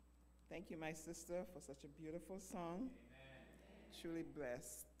Thank you, my sister, for such a beautiful song. Amen. Truly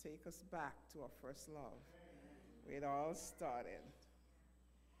blessed. Take us back to our first love, where it all started.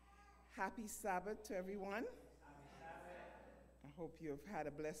 Happy Sabbath to everyone. Happy Sabbath. I hope you have had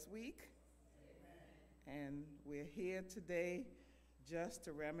a blessed week. Amen. And we're here today just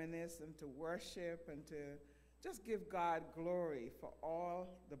to reminisce and to worship and to just give God glory for all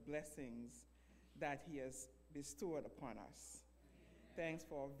the blessings that he has bestowed upon us. Thanks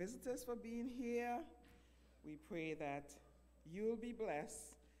for our visitors for being here. We pray that you'll be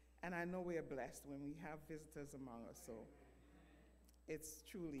blessed, and I know we're blessed when we have visitors among us, so it's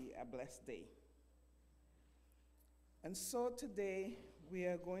truly a blessed day. And so today we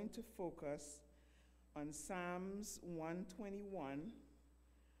are going to focus on Psalms 121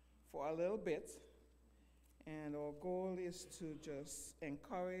 for a little bit, and our goal is to just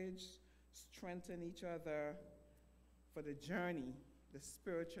encourage, strengthen each other for the journey, the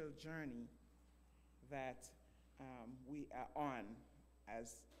spiritual journey that we are on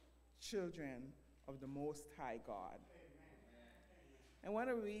as children of the Most High God. Amen. I want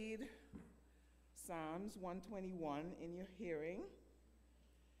to read Psalms 121 in your hearing.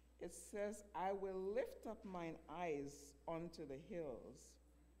 It says, I will lift up mine eyes unto the hills,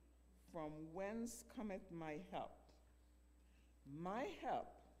 from whence cometh my help. My help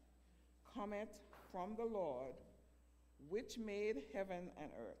cometh from the Lord, which made heaven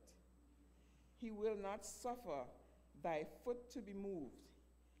and earth. He will not suffer thy foot to be moved.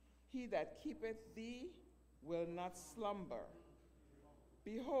 He that keepeth thee will not slumber.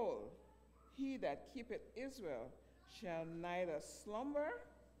 Behold, he that keepeth Israel shall neither slumber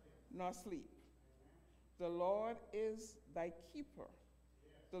nor sleep. The Lord is thy keeper.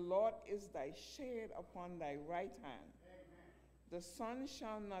 The Lord is thy shade upon thy right hand. The sun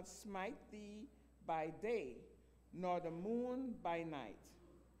shall not smite thee by day, nor the moon by night.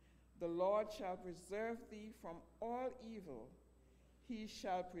 The Lord shall preserve thee from all evil. He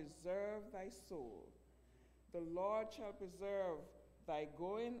shall preserve thy soul. The Lord shall preserve thy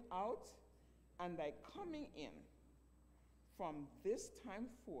going out and thy coming in from this time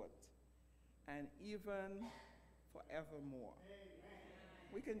forth and even forevermore. Amen.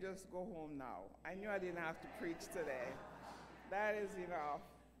 We can just go home now. I knew I didn't have to preach today. That is enough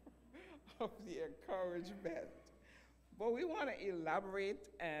of the encouragement. But we want to elaborate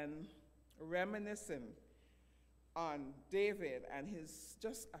and reminiscing on David and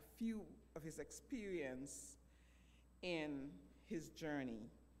just a few of his experience in his journey.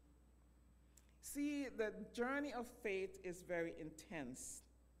 See, the journey of faith is very intense,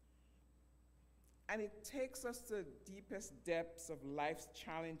 and it takes us to the deepest depths of life's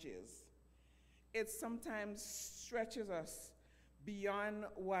challenges. It sometimes stretches us beyond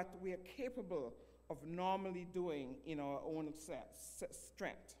what we are capable of normally doing in our own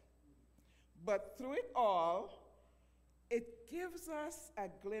strength. But through it all, it gives us a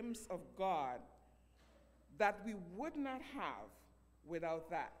glimpse of God that we would not have without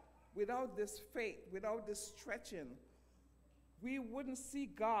that. Without this faith, without this stretching, we wouldn't see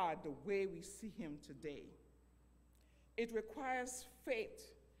God the way we see him today. It requires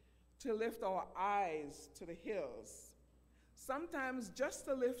faith to lift our eyes to the hills. Sometimes just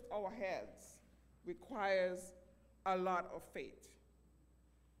to lift our heads requires a lot of faith,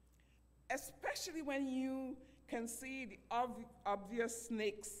 especially when you can see the obvious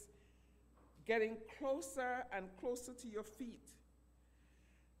snakes getting closer and closer to your feet.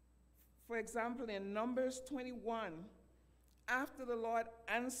 For example, in Numbers 21, after the Lord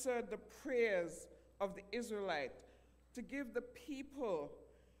answered the prayers of the Israelites to give the people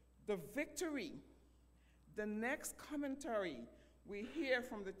the victory, the next commentary we hear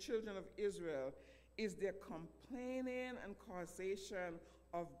from the children of Israel is their complaining and causation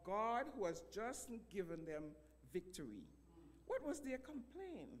of God who has just given them victory. What was their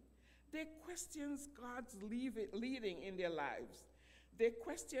complaint? They questioned God's leading in their lives. They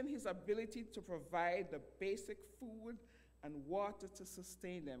questioned his ability to provide the basic food and water to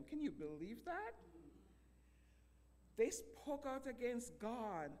sustain them. Can you believe that? They spoke out against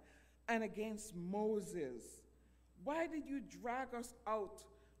God and against Moses. Why did you drag us out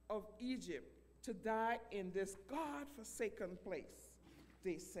of Egypt to die in this God-forsaken place?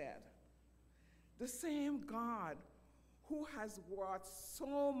 They said. The same God who has wrought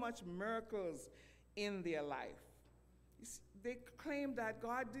so much miracles in their life. They claim that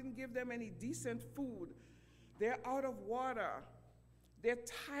God didn't give them any decent food. They're out of water. They're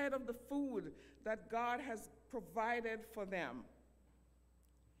tired of the food that God has provided for them.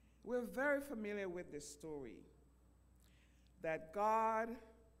 We're very familiar with this story, that God's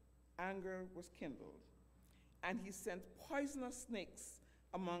anger was kindled, and he sent poisonous snakes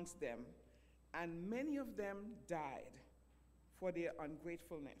amongst them, and many of them died for their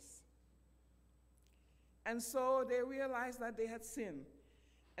ungratefulness. And so they realized that they had sinned,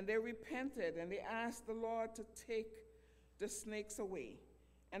 and they repented, and they asked the Lord to take the snakes away.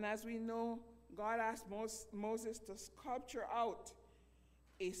 And as we know, God asked Moses to sculpture out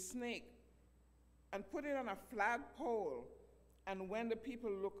a snake and put it on a flagpole, and when the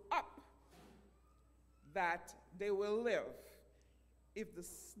people look up, that they will live. If the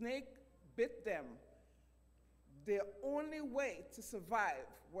snake bit them, their only way to survive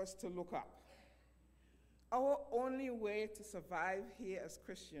was to look up. Our only way to survive here as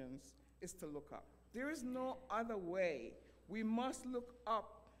Christians is to look up. There is no other way. We must look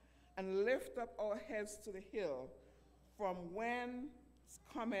up and lift up our heads to the hill from whence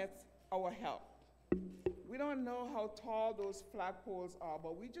cometh our help. We don't know how tall those flagpoles are,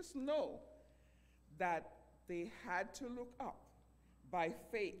 but we just know that they had to look up by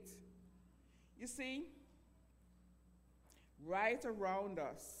faith. You see, right around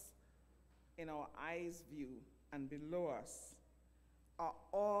us, in our eyes' view and below us, are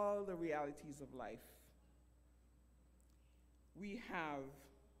all the realities of life. We have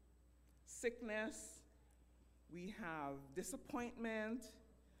sickness, we have disappointment,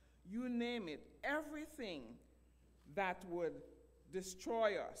 you name it, everything that would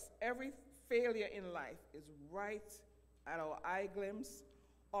destroy us, every failure in life is right at our eye glimpse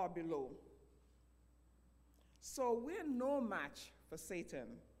or below. So we're no match for Satan.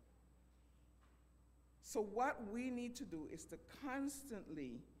 So what we need to do is to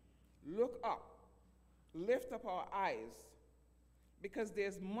constantly look up, lift up our eyes, because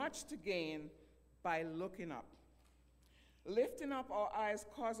there's much to gain by looking up. Lifting up our eyes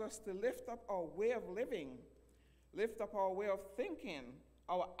causes us to lift up our way of living, lift up our way of thinking,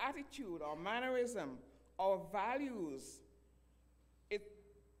 our attitude, our mannerism, our values. It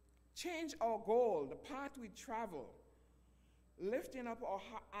changes our goal, the path we travel. Lifting up our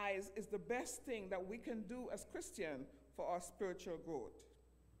eyes is the best thing that we can do as Christians for our spiritual growth.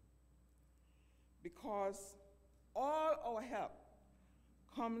 Because all our help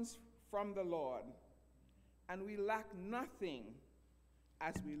comes from the Lord, and we lack nothing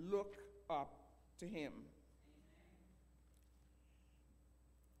as we look up to him.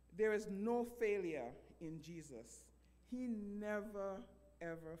 There is no failure in Jesus. He never,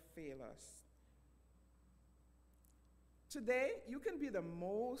 ever fails us. Today, you can be the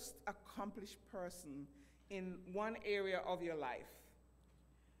most accomplished person in one area of your life,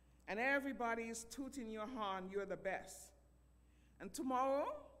 and everybody is tooting your horn, you're the best. And tomorrow,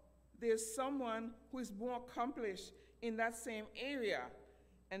 there's someone who is more accomplished in that same area,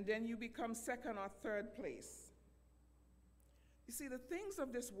 and then you become second or third place. You see, the things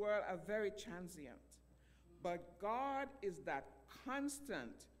of this world are very transient, but God is that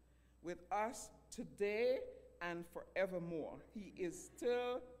constant with us today and forevermore. He is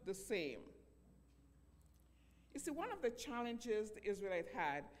still the same. You see, one of the challenges the Israelites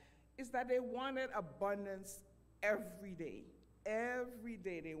had is that they wanted abundance every day. Every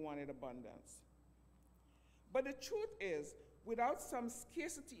day they wanted abundance. But the truth is, without some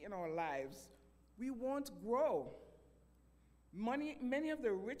scarcity in our lives, we won't grow. Many of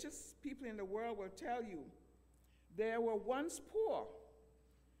the richest people in the world will tell you they were once poor.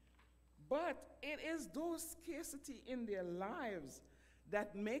 But it is those scarcity in their lives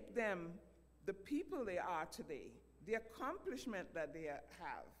that make them the people they are today, the accomplishment that they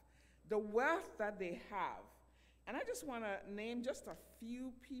have, the wealth that they have. And I just want to name just a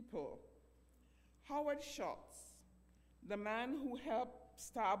few people. Howard Schultz, the man who helped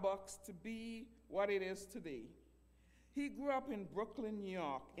Starbucks to be what it is today. He grew up in Brooklyn, New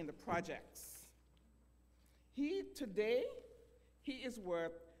York, in the projects. Today, he is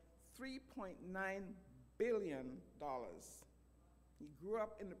worth $3.9 billion. He grew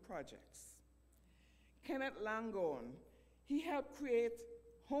up in the projects. Kenneth Langone, he helped create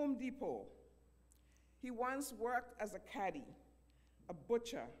Home Depot. He once worked as a caddy, a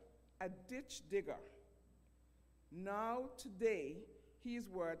butcher, a ditch digger. Now, today, he's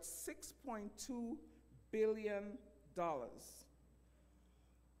worth $6.2 billion.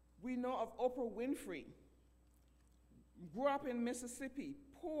 We know of Oprah Winfrey, grew up in Mississippi,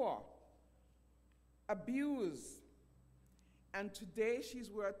 poor, abused, and today she's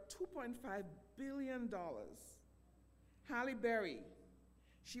worth $2.5 billion. Halle Berry,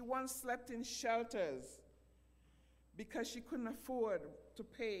 she once slept in shelters because she couldn't afford to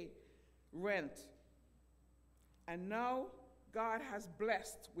pay rent. And now God has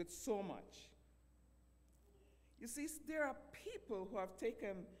blessed with so much. You see, there are people who have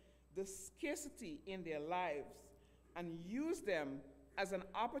taken the scarcity in their lives and used them as an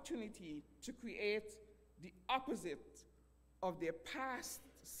opportunity to create the opposite of their past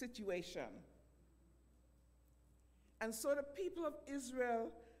situation. And so the people of Israel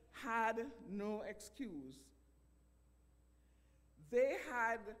had no excuse. They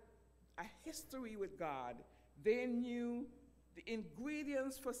had a history with God. They knew the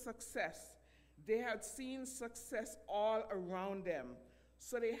ingredients for success. They had seen success all around them,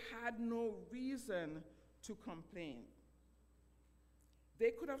 so they had no reason to complain. They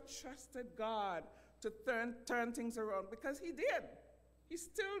could have trusted God to turn things around, because he did. He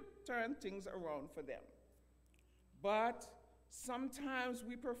still turned things around for them. But sometimes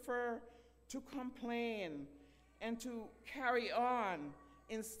we prefer to complain and to carry on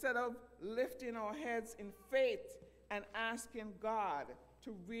instead of lifting our heads in faith and asking God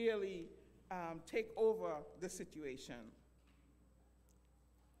to really take over the situation.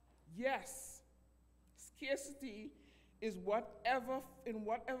 Yes, scarcity is in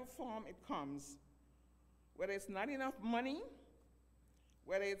whatever form it comes, whether it's not enough money,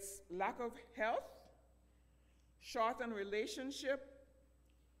 whether it's lack of health, shortened relationship,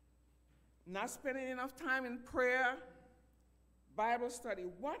 not spending enough time in prayer, Bible study,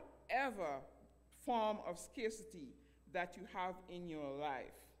 whatever form of scarcity that you have in your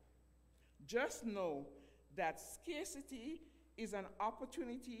life. Just know that scarcity is an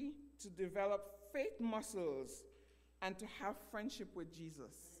opportunity to develop faith muscles and to have friendship with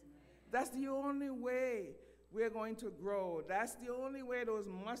Jesus. That's the only way we're going to grow. That's the only way those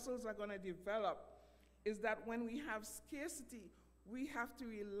muscles are going to develop, is that when we have scarcity, we have to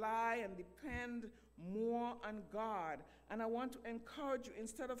rely and depend more on God. And I want to encourage you,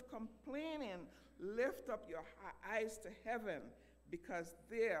 instead of complaining, lift up your eyes to heaven, because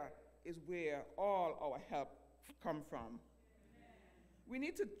there is where all our help comes from. Amen. We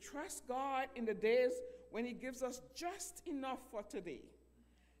need to trust God in the days when he gives us just enough for today,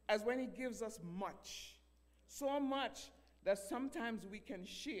 as when he gives us much, so much that sometimes we can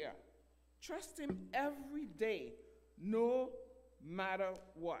share. Trust him every day, no matter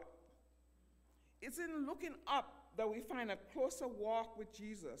what. It's in looking up that we find a closer walk with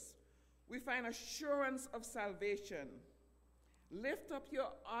Jesus. We find assurance of salvation. Lift up your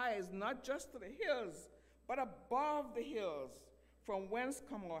eyes, not just to the hills, but above the hills, from whence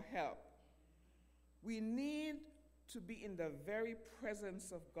come our help. We need to be in the very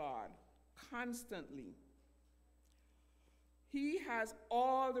presence of God constantly. He has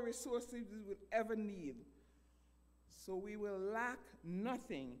all the resources we will ever need, so we will lack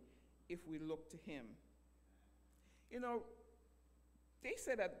nothing if we look to him. You know, they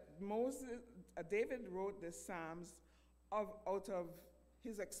said that David wrote the Psalms out of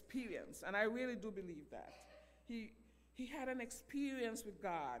his experience, and I really do believe that. He had an experience with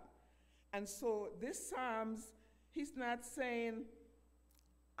God. And so this Psalms, he's not saying,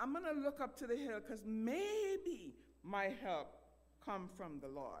 I'm going to look up to the hill because maybe my help come from the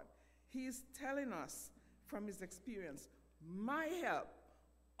Lord. He's telling us from his experience, my help,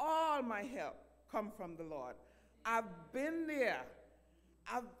 all my help come from the Lord. I've been there.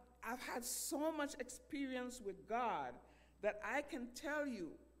 I've had so much experience with God that I can tell you,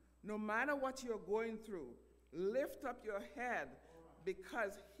 no matter what you're going through, lift up your head,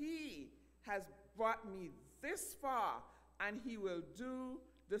 because he has brought me this far, and he will do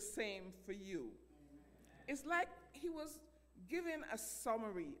the same for you. It's like he was giving a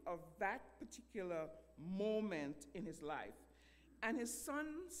summary of that particular moment in his life. And his son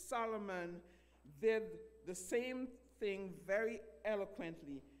Solomon did the same thing very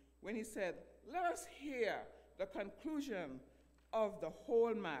eloquently when he said, let us hear the conclusion of the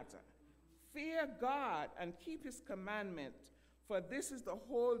whole matter. Fear God and keep his commandment, for this is the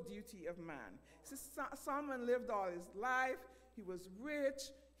whole duty of man. See, Solomon lived all his life. He was rich.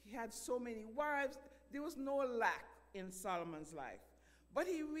 He had so many wives. There was no lack in Solomon's life. But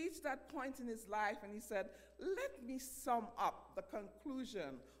he reached that point in his life and he said, let me sum up the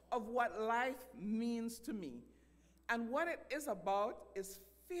conclusion of what life means to me. And what it is about is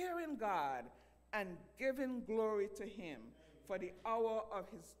fearing God and giving glory to him, for the hour of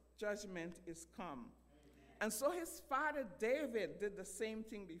his judgment is come. And so his father David did the same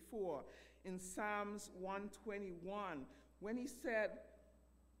thing before in Psalms 121, when he said,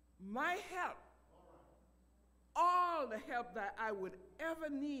 my help, all the help that I would ever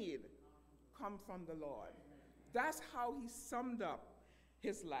need, come from the Lord. That's how he summed up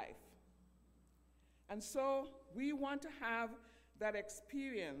his life. And so we want to have that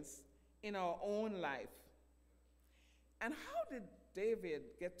experience in our own life. And how did David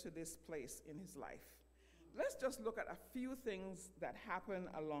get to this place in his life? Let's just look at a few things that happened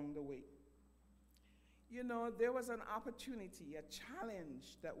along the way. you know, there was an opportunity, a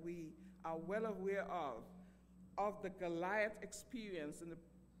challenge that we are well aware of the Goliath experience and the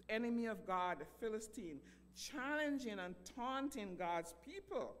enemy of God, the Philistine, challenging and taunting God's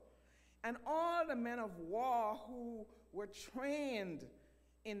people. And all the men of war who were trained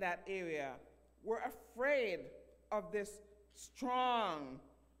in that area were afraid of this strong,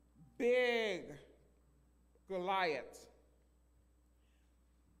 big Goliath.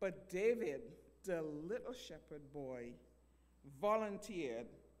 But David, the little shepherd boy, volunteered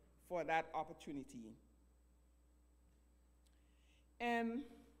for that opportunity. And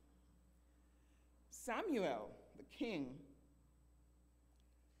Samuel, the king,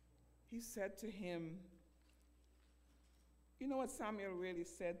 he said to him, you know what Samuel really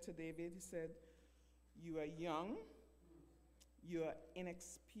said to David? He said, you are young, you are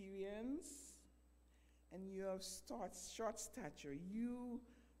inexperienced, and you have short stature. You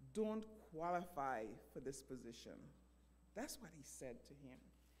don't qualify for this position. That's what he said to him.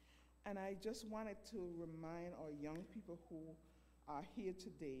 And I just wanted to remind our young people who are here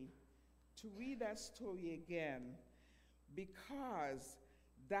today to read that story again, because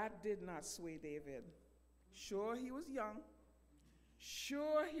that did not sway David. Sure, he was young.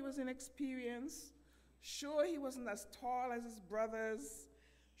 Sure, he was inexperienced. Sure, he wasn't as tall as his brothers.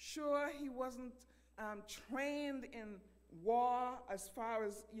 Sure, he wasn't trained in war as far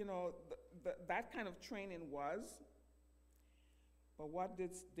as, you know, that kind of training was. But what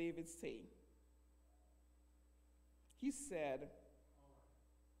did David say? He said,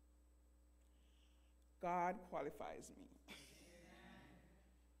 God qualifies me.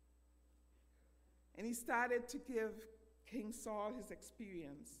 And he started to give King Saul his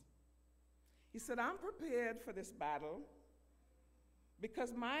experience. He said, I'm prepared for this battle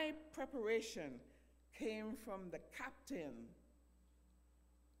because my preparation came from the captain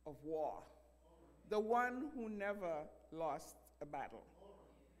of war, the one who never lost a battle.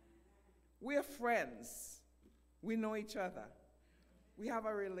 We're friends. We know each other. We have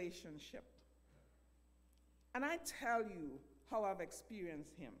a relationship. And I tell you how I've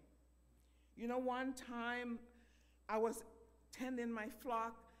experienced him. You know, one time I was tending my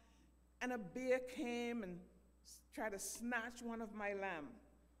flock and a bear came and tried to snatch one of my lamb.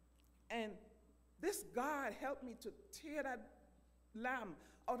 And this God helped me to tear that lamb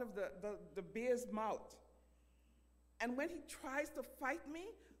out of the bear's mouth. And when he tries to fight me,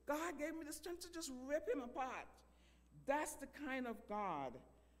 God gave me the strength to just rip him apart. That's the kind of God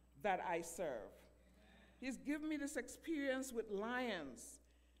that I serve. He's given me this experience with lions.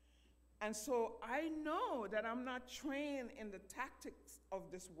 And so I know that I'm not trained in the tactics of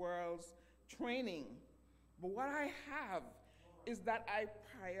this world's training. But what I have is that I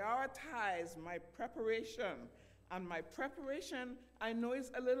prioritize my preparation. And my preparation, I know,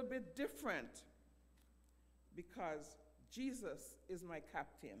 is a little bit different because Jesus is my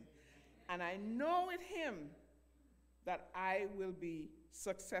captain. And I know with him that I will be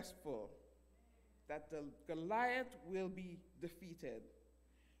successful, that the Goliath will be defeated.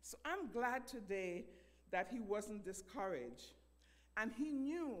 So I'm glad today that he wasn't discouraged. And he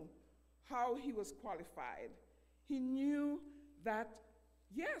knew how he was qualified. He knew that,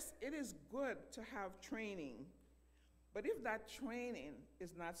 yes, it is good to have training, but if that training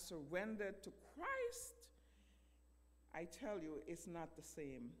is not surrendered to Christ, I tell you, it's not the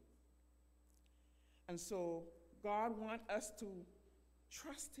same. And so God wants us to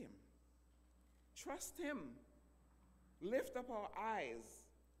trust him. Trust him. Lift up our eyes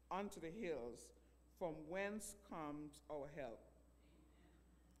unto the hills, from whence comes our help.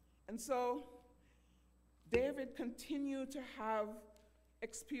 And so David continued to have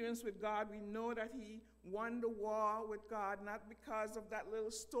experience with God. We know that he won the war with God, not because of that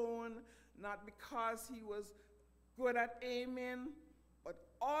little stone, not because he was good at aiming, but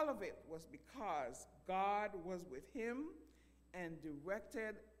all of it was because God was with him and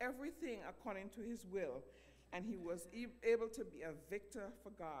directed everything according to his will. And he was able to be a victor for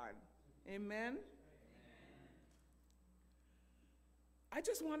God. Amen? I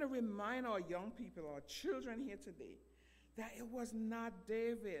just want to remind our young people, our children here today, that it was not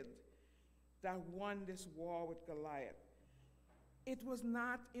David that won this war with Goliath. It was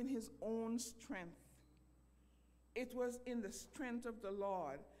not in his own strength. It was in the strength of the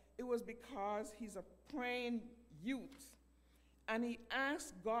Lord. It was because he's a praying youth, and he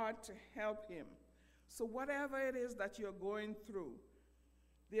asked God to help him. So whatever it is that you're going through,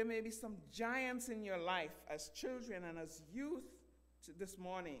 there may be some giants in your life as children and as youth this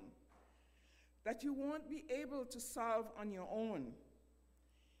morning that you won't be able to solve on your own.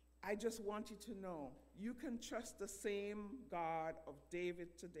 I just want you to know you can trust the same God of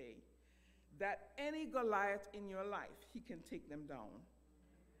David today, that any Goliath in your life, he can take them down.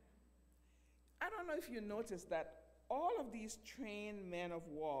 I don't know if you noticed that all of these trained men of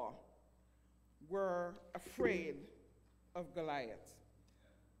war were afraid of Goliath.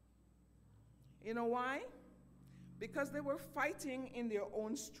 You know why? Because they were fighting in their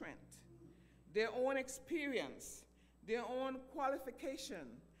own strength, their own experience, their own qualification,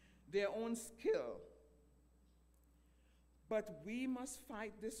 their own skill. But we must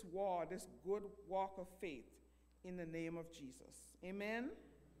fight this war, this good walk of faith, in the name of Jesus. Amen?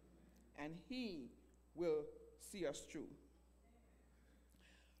 And he will see us through.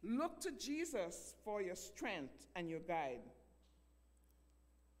 Look to Jesus for your strength and your guide.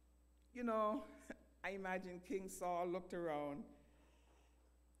 You know, I imagine King Saul looked around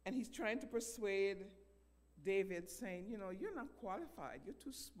and he's trying to persuade David, saying, you know, you're not qualified. You're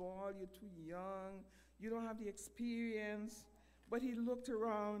too small. You're too young. You don't have the experience. But he looked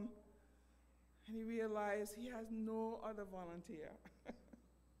around and he realized he has no other volunteer.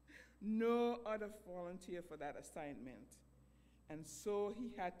 No other volunteer for that assignment. And so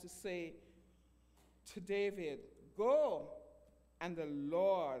he had to say to David, go, and the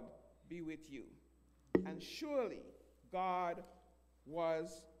Lord be with you. And surely God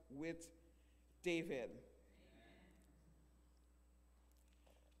was with David.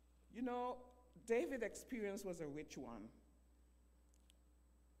 You know, David's experience was a rich one.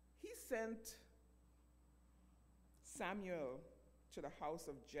 He sent Samuel to the house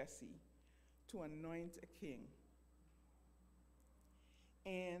of Jesse to anoint a king.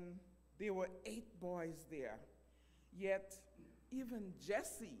 And there were 8 boys there. Yet even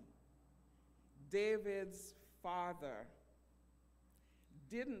Jesse, David's father,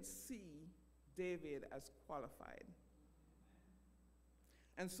 didn't see David as qualified.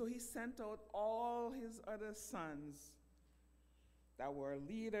 And so he sent out all his other sons that were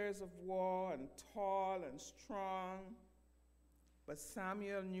leaders of war and tall and strong. But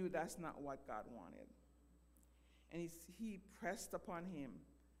Samuel knew that's not what God wanted. And he pressed upon him,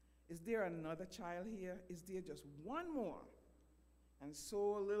 is there another child here? Is there just one more? And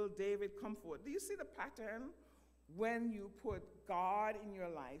so little David come forward. Do you see the pattern? When you put God in your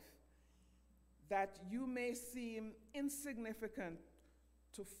life, that you may seem insignificant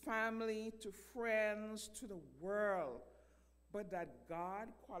to family, to friends, to the world, but that God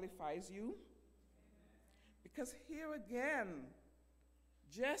qualifies you. Because here again,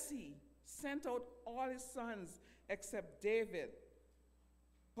 Jesse sent out all his sons except David.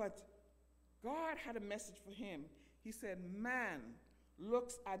 But God had a message for him. He said, man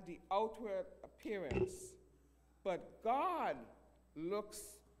looks at the outward appearance, but God looks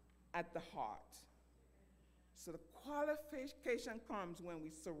at the heart. So the qualification comes when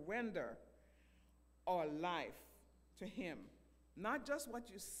we surrender our life to him. Not just what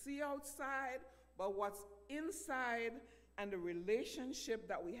you see outside, but what's inside, and the relationship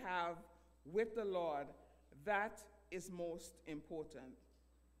that we have with the Lord. That is most important.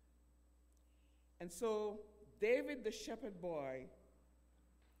 And so David, the shepherd boy,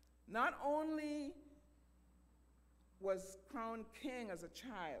 not only was crowned king as a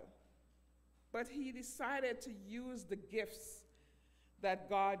child, but he decided to use the gifts that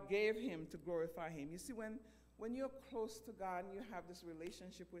God gave him to glorify him. You see, when you're close to God and you have this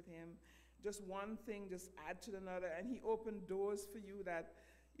relationship with him, just one thing just add to another, and he opened doors for you that,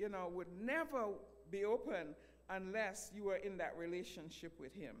 you know, would never be open unless you were in that relationship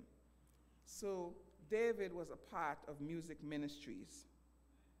with him. So David was a part of music ministries.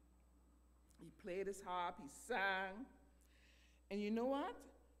 He played his harp, he sang, and you know what?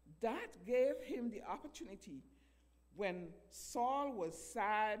 That gave him the opportunity when Saul was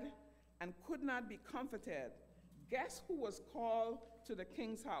sad and could not be comforted. Guess who was called to the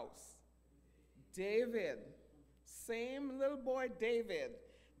king's house? David. Same little boy David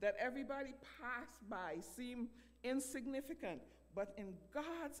that everybody passed by, seemed insignificant, but in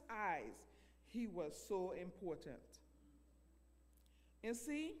God's eyes, he was so important. You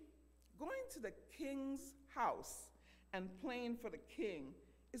see, going to the king's house and playing for the king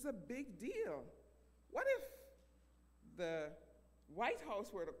is a big deal. What if the White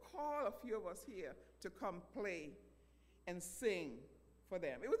House were to call a few of us here to come play and sing for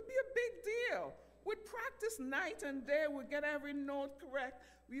them? It would be a big deal. We'd practice night and day. We'd get every note correct.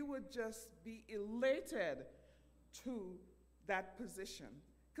 We would just be elated to that position.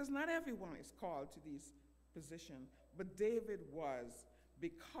 Because not everyone is called to this position. But David was,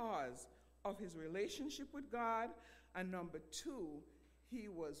 because of his relationship with God. And number 2, he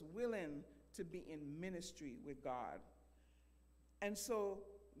was willing to be in ministry with God. And so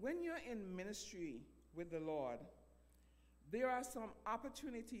when you're in ministry with the Lord, there are some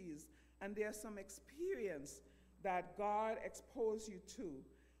opportunities and there's some experience that God exposed you to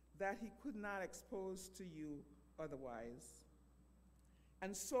that he could not expose to you otherwise.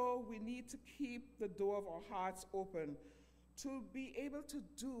 And so we need to keep the door of our hearts open to be able to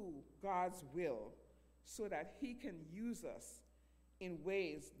do God's will so that he can use us in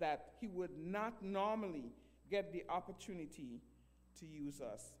ways that he would not normally get the opportunity to use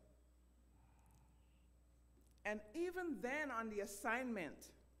us. And even then on the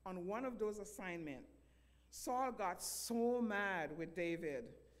assignment, on one of those assignments, Saul got so mad with David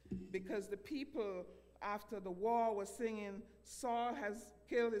because the people after the war was singing, Saul has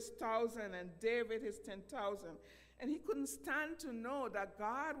killed his 1,000 and David his 10,000. And he couldn't stand to know that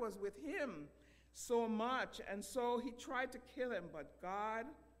God was with him so much. And so he tried to kill him, but God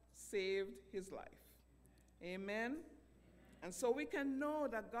saved his life. Amen? And so we can know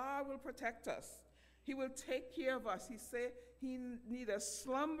that God will protect us. He will take care of us. He said he neither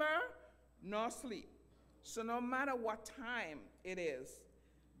slumber nor sleep. So no matter what time it is,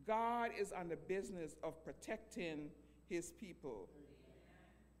 God is on the business of protecting his people.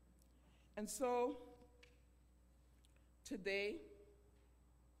 And so today,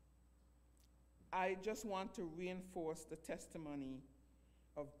 I just want to reinforce the testimony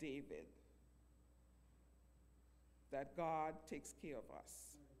of David, that God takes care of us.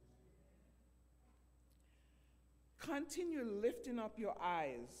 Continue lifting up your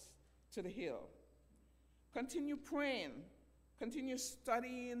eyes to the hill. Continue praying. Continue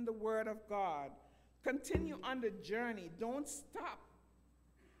studying the Word of God. Continue on the journey. Don't stop.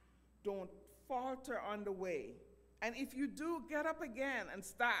 Don't falter on the way. And if you do, get up again and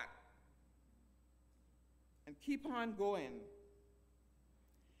start. And keep on going.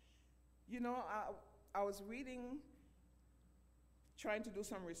 You know, I was reading, trying to do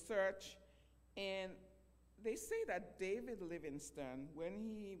some research, and they say that David Livingstone, when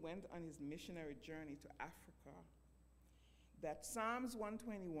he went on his missionary journey to Africa, that Psalms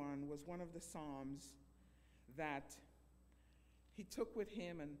 121 was one of the psalms that he took with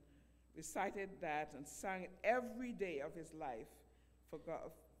him and recited that and sang it every day of his life for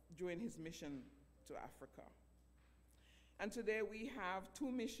God, during his mission to Africa. And today we have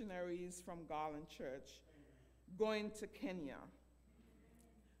 2 missionaries from Garland Church going to Kenya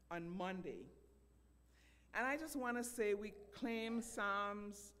on Monday. And I just want to say we claim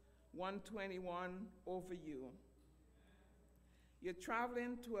Psalms 121 over you. You're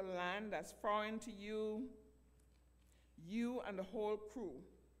traveling to a land that's foreign to you, you and the whole crew.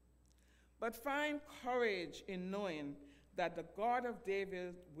 But find courage in knowing that the God of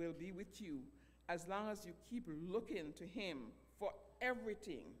David will be with you as long as you keep looking to him for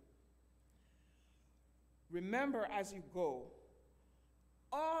everything. Remember as you go,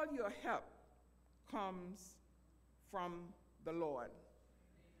 all your help comes from the Lord.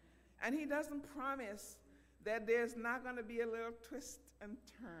 And he doesn't promise that there's not going to be a little twist and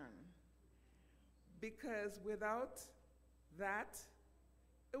turn, because without that,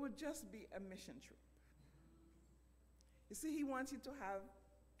 it would just be a mission trip. You see, he wants you to have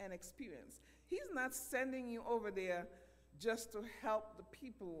an experience. He's not sending you over there just to help the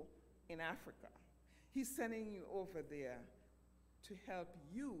people in Africa. He's sending you over there to help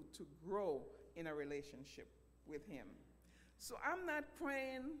you to grow in a relationship with him. So I'm not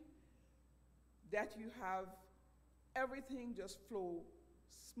praying that you have everything just flow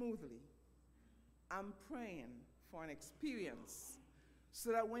smoothly. I'm praying for an experience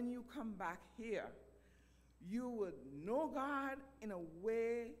so that when you come back here, you would know God in a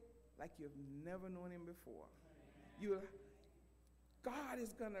way like you've never known him before. God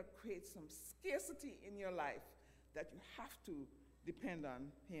is going to create some scarcity in your life that you have to depend on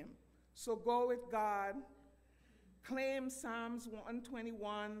him. So go with God, claim Psalms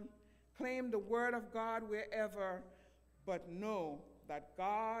 121, claim the Word of God wherever, but know that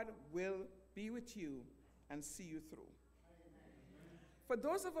God will be with you and see you through. For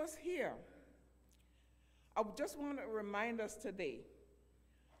those of us here, I just want to remind us today,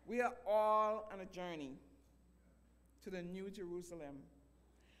 we are all on a journey to the New Jerusalem.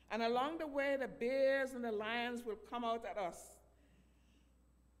 And along the way, the bears and the lions will come out at us.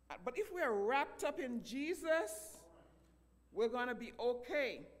 But if we are wrapped up in Jesus, we're going to be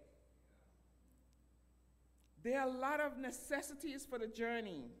okay. There are a lot of necessities for the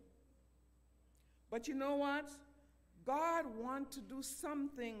journey. But you know what? God wants to do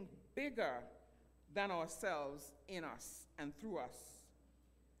something bigger than ourselves in us and through us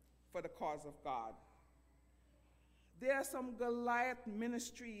for the cause of God. There are some Goliath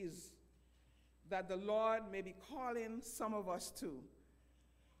ministries that the Lord may be calling some of us to.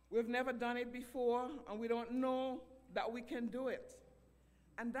 We've never done it before, and we don't know that we can do it.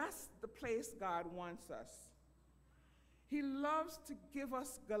 And that's the place God wants us. He loves to give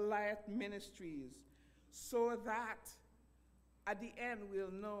us Goliath ministries so that at the end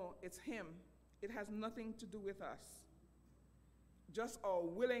we'll know it's him. It has nothing to do with us, just our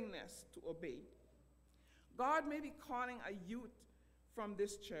willingness to obey. God may be calling a youth from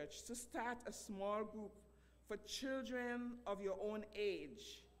this church to start a small group for children of your own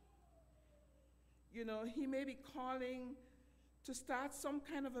age. You know, he may be calling to start some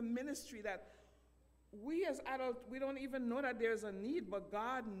kind of a ministry that we as adults, we don't even know that there's a need, but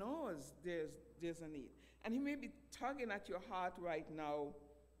God knows there's a need. And he may be tugging at your heart right now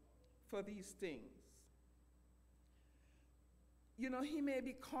for these things. You know, he may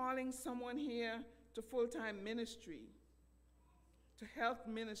be calling someone here to full-time ministry, to health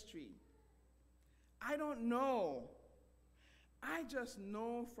ministry. I don't know. I just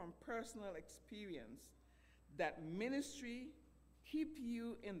know from personal experience that ministry keeps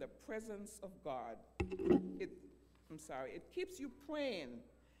you in the presence of God. It keeps you praying.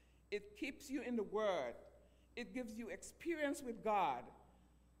 It keeps you in the Word. It gives you experience with God.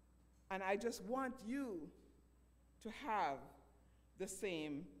 And I just want you to have the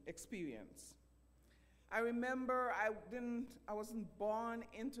same experience. I remember I wasn't born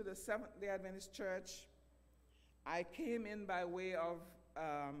into the Seventh-day Adventist Church. I came in by way of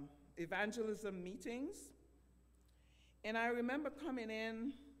evangelism meetings. And I remember coming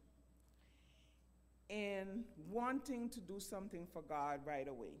in and wanting to do something for God right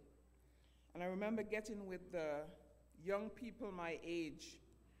away. And I remember getting with the young people my age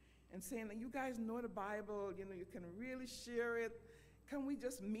and saying, you guys know the Bible, you know, you can really share it. Can we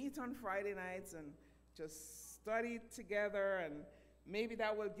just meet on Friday nights and just study together? And maybe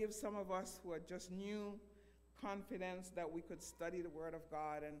that will give some of us who are just new confidence that we could study the Word of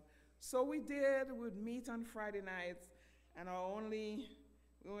God. And so we did. We would meet on Friday nights, and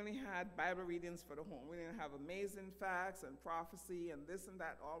we only had Bible readings for the home. We didn't have amazing facts and prophecy and this and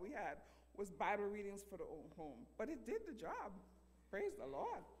that. All we had was Bible readings for the home. But it did the job. Praise the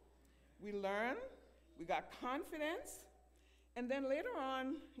Lord. We learned, we got confidence, and then later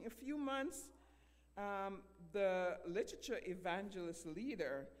on, in a few months, the literature evangelist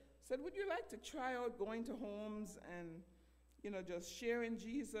leader said, would you like to try out going to homes and, you know, just sharing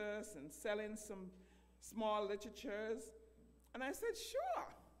Jesus and selling some small literatures? And I said, sure.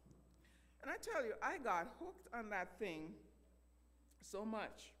 And I tell you, I got hooked on that thing so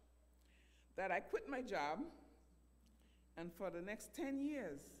much that I quit my job, and for the next 10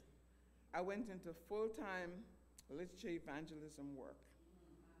 years, I went into full-time literature evangelism work.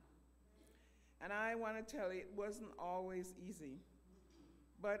 And I want to tell you, it wasn't always easy,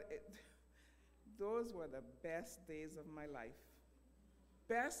 but those were the best days of my life.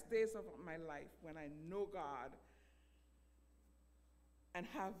 Best days of my life when I know God and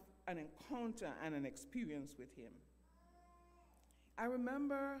have an encounter and an experience with him. I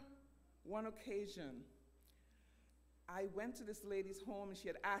remember one occasion, I went to this lady's home and she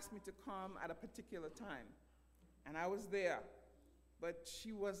had asked me to come at a particular time. And I was there, but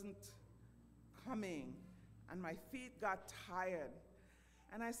she wasn't coming, and my feet got tired.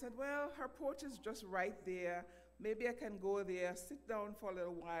 And I said, well, her porch is just right there. Maybe I can go there, sit down for a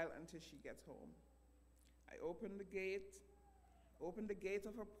little while until she gets home. I opened the gate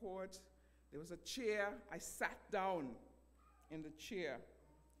of her porch. There was a chair. I sat down in the chair.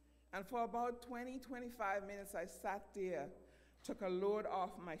 And for about 20, 25 minutes, I sat there, took a load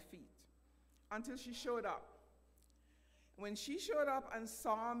off my feet until she showed up. When she showed up and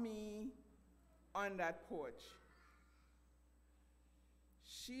saw me on that porch,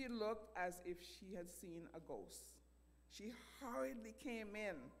 she looked as if she had seen a ghost. She hurriedly came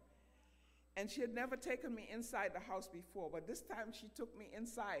in, and she had never taken me inside the house before, but this time she took me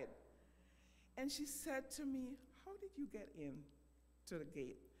inside. And she said to me, how did you get in to the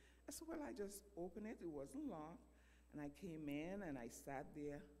gate? I said, well, I just opened it. It wasn't locked. And I came in, and I sat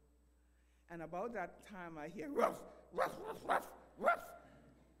there. And about that time, I hear, ruff, ruff, ruff, ruff, ruff.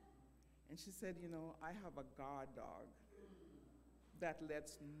 And she said, you know, I have a guard dog that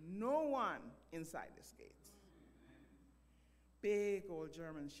lets no one inside this gate. Big old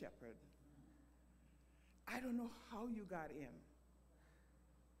German shepherd. I don't know how you got in,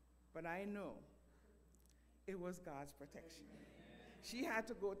 but I know it was God's protection. She had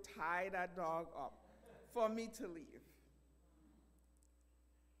to go tie that dog up for me to leave.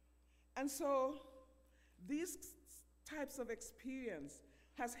 And so these types of experience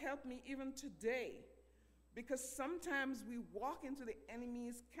has helped me even today, because sometimes we walk into the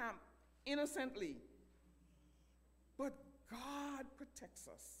enemy's camp innocently, but God protects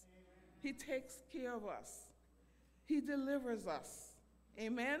us. He takes care of us. He delivers us.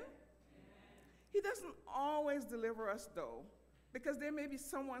 Amen? He doesn't always deliver us, though, because there may be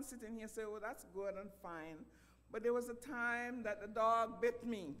someone sitting here saying, well, that's good and fine, but there was a time that the dog bit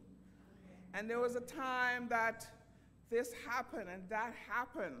me, and there was a time that this happened and that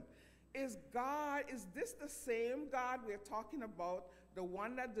happened. Is this the same God we're talking about, the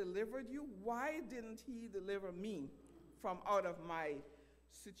one that delivered you? Why didn't he deliver me from out of my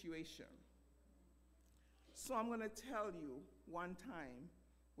situation? So I'm going to tell you one time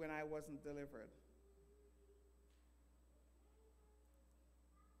when I wasn't delivered.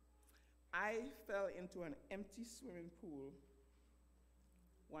 I fell into an empty swimming pool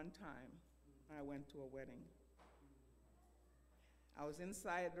one time. I went to a wedding. I was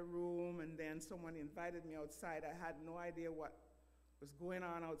inside the room, and then someone invited me outside. I had no idea what was going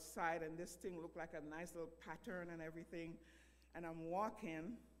on outside, and this thing looked like a nice little pattern and everything. And I'm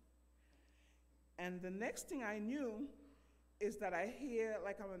walking, and the next thing I knew is that I hear,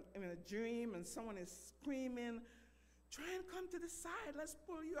 like I'm in a dream, and someone is screaming, try and come to the side, let's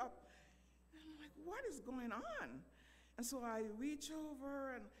pull you up. And I'm like, what is going on? And so I reach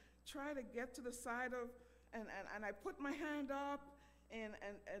over and try to get to the side of, and I put my hand up,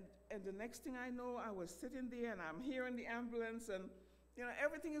 and the next thing I know, I was sitting there, and I'm hearing the ambulance, and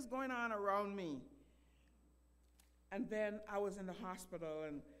everything is going on around me. And then I was in the hospital,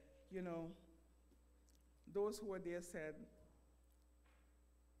 and those who were there said,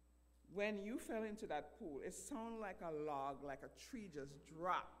 when you fell into that pool, it sounded like a log, like a tree just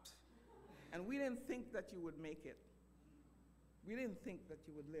dropped. And we didn't think that you would make it. We didn't think that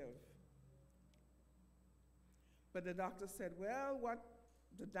you would live. But the doctor said, well, what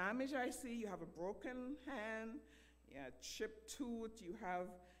the damage I see, you have a broken hand, chipped tooth, you have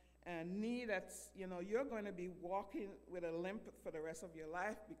a knee that's, you're going to be walking with a limp for the rest of your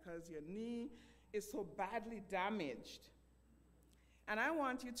life because your knee is so badly damaged. And I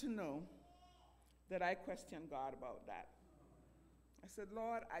want you to know that I questioned God about that. I said,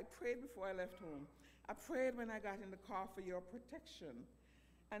 Lord, I prayed before I left home. I prayed when I got in the car for your protection.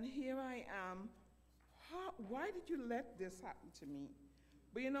 And here I am. Why did you let this happen to me?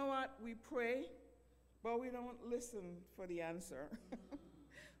 But you know what? We pray, but we don't listen for the answer.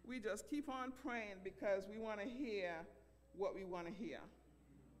 We just keep on praying because we want to hear what we want to hear.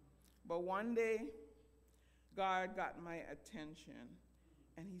 But one day, God got my attention,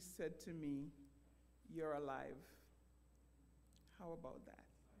 and he said to me, you're alive. How about that?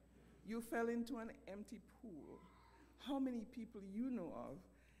 You fell into an empty pool. How many people you know of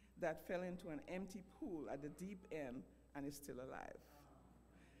that fell into an empty pool at the deep end and is still alive?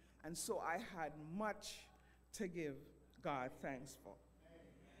 And so I had much to give God thanks for.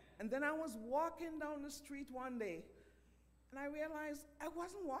 And then I was walking down the street one day, and I realized I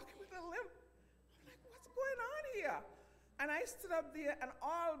wasn't walking with a limp. I'm like, what's going on here? And I stood up there, and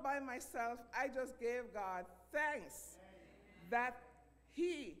all by myself, I just gave God thanks that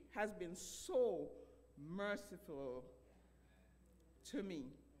he has been so merciful to me.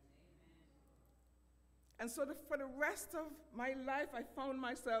 And so for the rest of my life, I found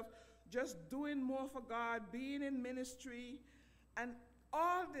myself just doing more for God, being in ministry, and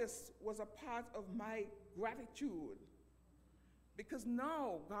all this was a part of my gratitude. Because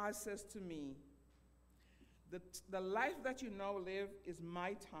now God says to me, the life that you now live is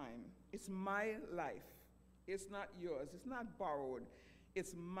my time. It's my life. It's not yours. It's not borrowed.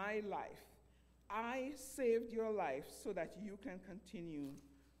 It's my life. I saved your life so that you can continue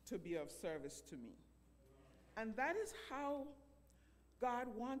to be of service to me. And that is how God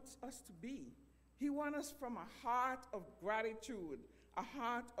wants us to be. He wants us from a heart of gratitude, a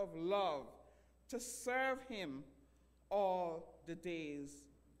heart of love, to serve him all the days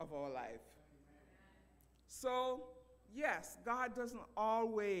of our life. So, yes, God doesn't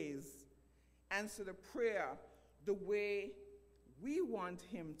always answer the prayer the way we want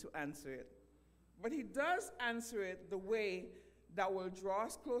him to answer it. But he does answer it the way that will draw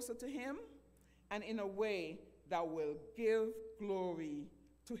us closer to him and in a way that will give glory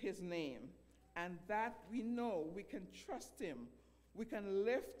to his name. And that we know we can trust him. We can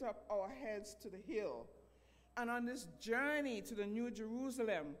lift up our heads to the hill. And on this journey to the New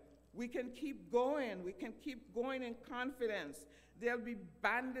Jerusalem, we can keep going. We can keep going in confidence. There'll be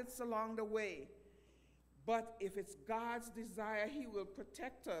bandits along the way. But if it's God's desire, he will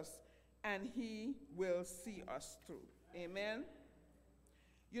protect us and he will see us through. Amen?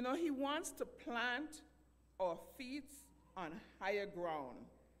 You know, he wants to plant our feet on higher ground.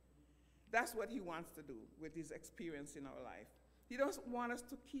 That's what he wants to do with his experience in our life. He doesn't want us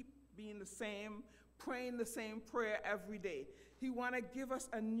to keep being the same, praying the same prayer every day. He wants to give us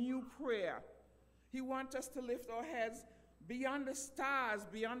a new prayer. He wants us to lift our heads beyond the stars,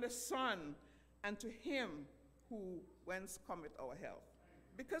 beyond the sun, and to him who whence cometh our help.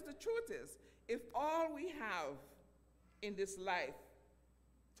 Because the truth is, if all we have in this life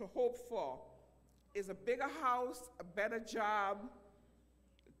to hope for is a bigger house, a better job,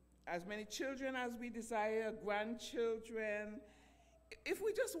 as many children as we desire, grandchildren, if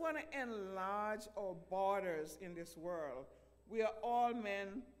we just want to enlarge our borders in this world, we are all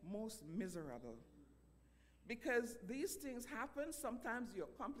men most miserable. Because these things happen, sometimes you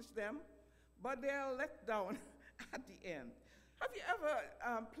accomplish them, but they're let down at the end. Have you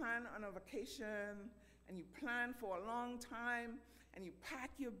ever planned on a vacation, and you plan for a long time, and you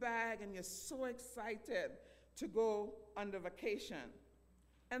pack your bag, and you're so excited to go on the vacation?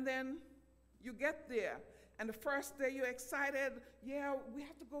 And then you get there, and the first day you're excited, yeah, we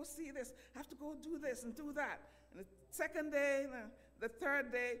have to go see this, have to go do this and do that. And the second day, the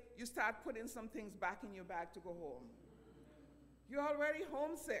third day, you start putting some things back in your bag to go home. You're already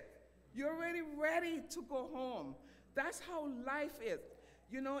homesick. You're already ready to go home. That's how life is.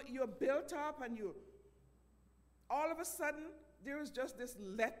 You know, you're built up and all of a sudden, there is just this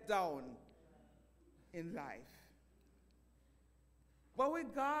letdown in life. But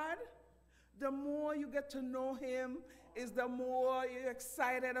with God, the more you get to know him, is the more you're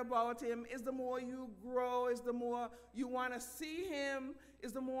excited about him, is the more you grow, is the more you want to see him,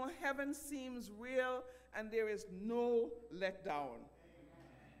 is the more heaven seems real, and there is no letdown.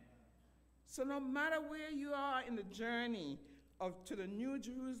 So no matter where you are in the journey to the New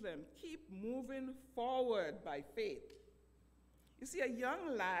Jerusalem, keep moving forward by faith. You see, a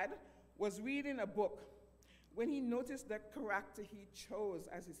young lad was reading a book when he noticed that character he chose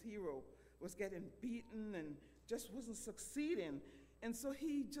as his hero was getting beaten and just wasn't succeeding. And so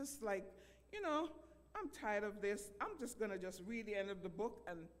he just like, you know, I'm tired of this. I'm just going to just read the end of the book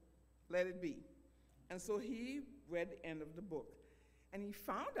and let it be. And so he read the end of the book. And he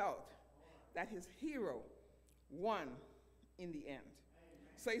found out that his hero won in the end.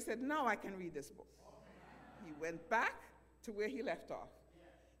 So he said, now I can read this book. He went back to where he left off.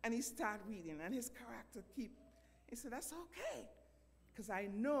 And he started reading, and his character he said, that's okay, because I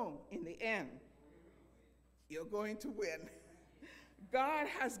know in the end, you're going to win. God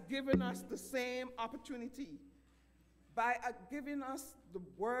has given us the same opportunity by giving us the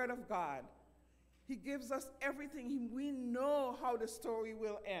word of God. He gives us everything. We know how the story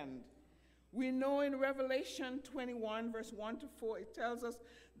will end. We know in Revelation 21, verse 1 to 4, it tells us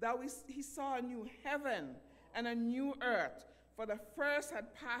that he saw a new heaven and a new earth, for the first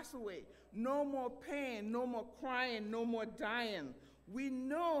had passed away. No more pain, no more crying, no more dying. We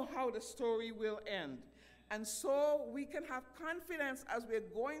know how the story will end. And so we can have confidence as we're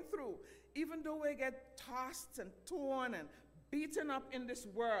going through, even though we get tossed and torn and beaten up in this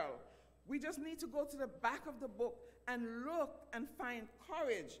world. We just need to go to the back of the book and look and find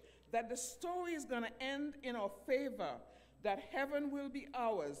courage that the story is going to end in our favor, that heaven will be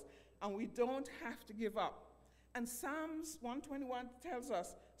ours, and we don't have to give up. And Psalms 121 tells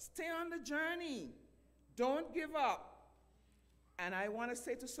us, stay on the journey. Don't give up. And I want to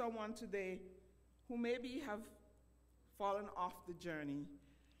say to someone today who maybe have fallen off the journey,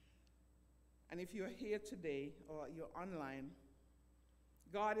 and if you're here today or you're online,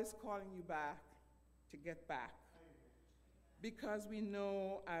 God is calling you back to get back. Because we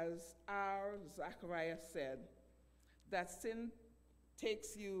know, as our Zechariah said, that sin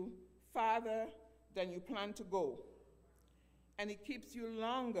takes you farther than you plan to go, and it keeps you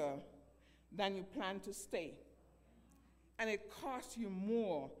longer than you plan to stay, and it costs you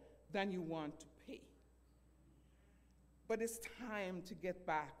more than you want to pay. But it's time to get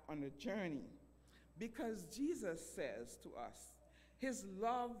back on the journey, because Jesus says to us, his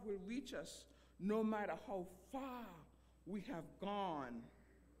love will reach us no matter how far we have gone.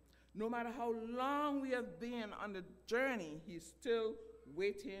 No matter how long we have been on the journey, he's still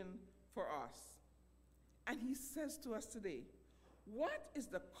waiting for us. And he says to us today, what is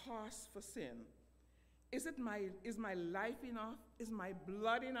the cost for sin? Is my life enough? Is my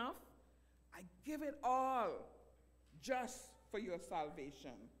blood enough? I give it all just for your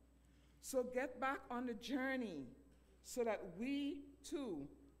salvation. So get back on the journey so that we too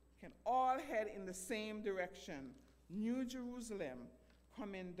can all head in the same direction. New Jerusalem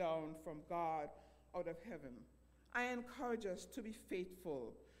coming down from God out of heaven. I encourage us to be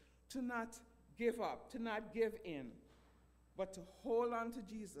faithful, to not give up, to not give in, but to hold on to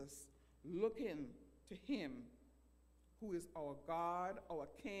Jesus, looking to him who is our God, our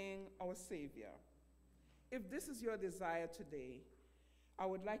King, our Savior. If this is your desire today, I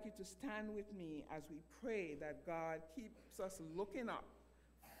would like you to stand with me as we pray that God keeps us looking up,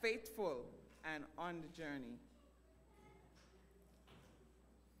 faithful, and on the journey.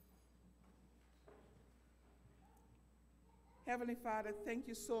 Heavenly Father, thank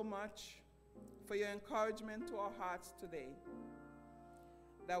you so much for your encouragement to our hearts today.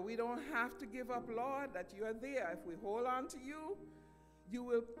 That we don't have to give up, Lord, that you are there. If we hold on to you, you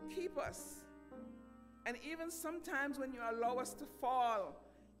will keep us. And even sometimes when you allow us to fall,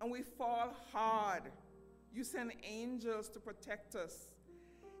 and we fall hard, you send angels to protect us.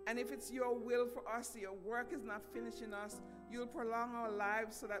 And if it's your will for us, your work is not finishing us, you'll prolong our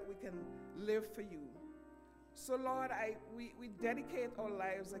lives so that we can live for you. So Lord, we dedicate our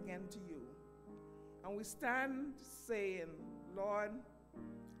lives again to you. And we stand saying, Lord,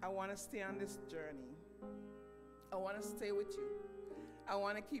 I want to stay on this journey. I want to stay with you. I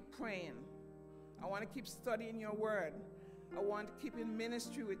want to keep praying. I want to keep studying your word. I want to keep in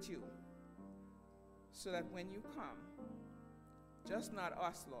ministry with you. So that when you come, just not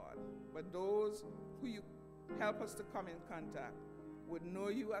us, Lord, but those who you help us to come in contact would know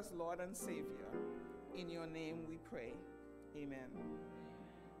you as Lord and Savior. In your name we pray. Amen.